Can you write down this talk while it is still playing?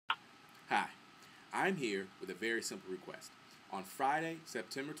Hi, I'm here with a very simple request. On Friday,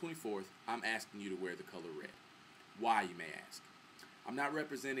 September 24th, I'm asking you to wear the color red. Why, you may ask? I'm not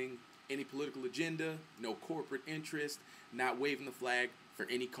representing any political agenda, no corporate interest, not waving the flag for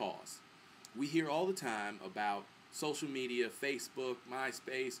any cause. We hear all the time about social media, Facebook,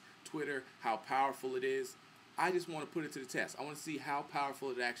 MySpace, Twitter, how powerful it is. I just want to put it to the test. I want to see how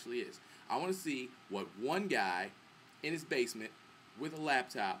powerful it actually is. I want to see what one guy in his basement with a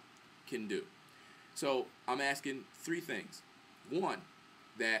laptop can do. So I'm asking three things. One,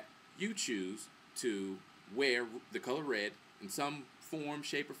 that you choose to wear the color red in some form,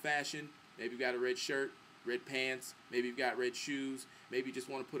 shape, or fashion. Maybe you've got a red shirt, red pants, maybe you've got red shoes, maybe you just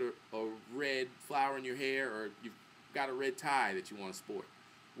want to put a red flower in your hair, or you've got a red tie that you want to sport.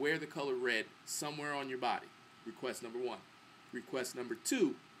 Wear the color red somewhere on your body. Request number one. Request number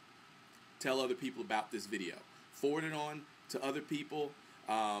two, tell other people about this video. Forward it on to other people,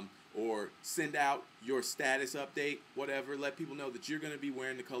 or send out your status update, whatever. Let people know that you're going to be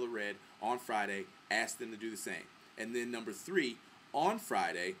wearing the color red on Friday. Ask them to do the same. And then number three, on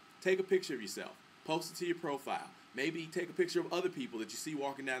Friday, take a picture of yourself. Post it to your profile. Maybe take a picture of other people that you see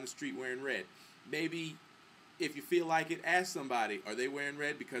walking down the street wearing red. Maybe, if you feel like it, ask somebody, are they wearing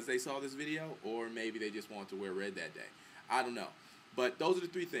red because they saw this video? Or maybe they just want to wear red that day. I don't know. But those are the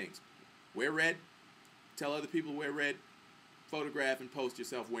three things. Wear red, tell other people to wear red, photograph and post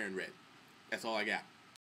yourself wearing red. That's all I got.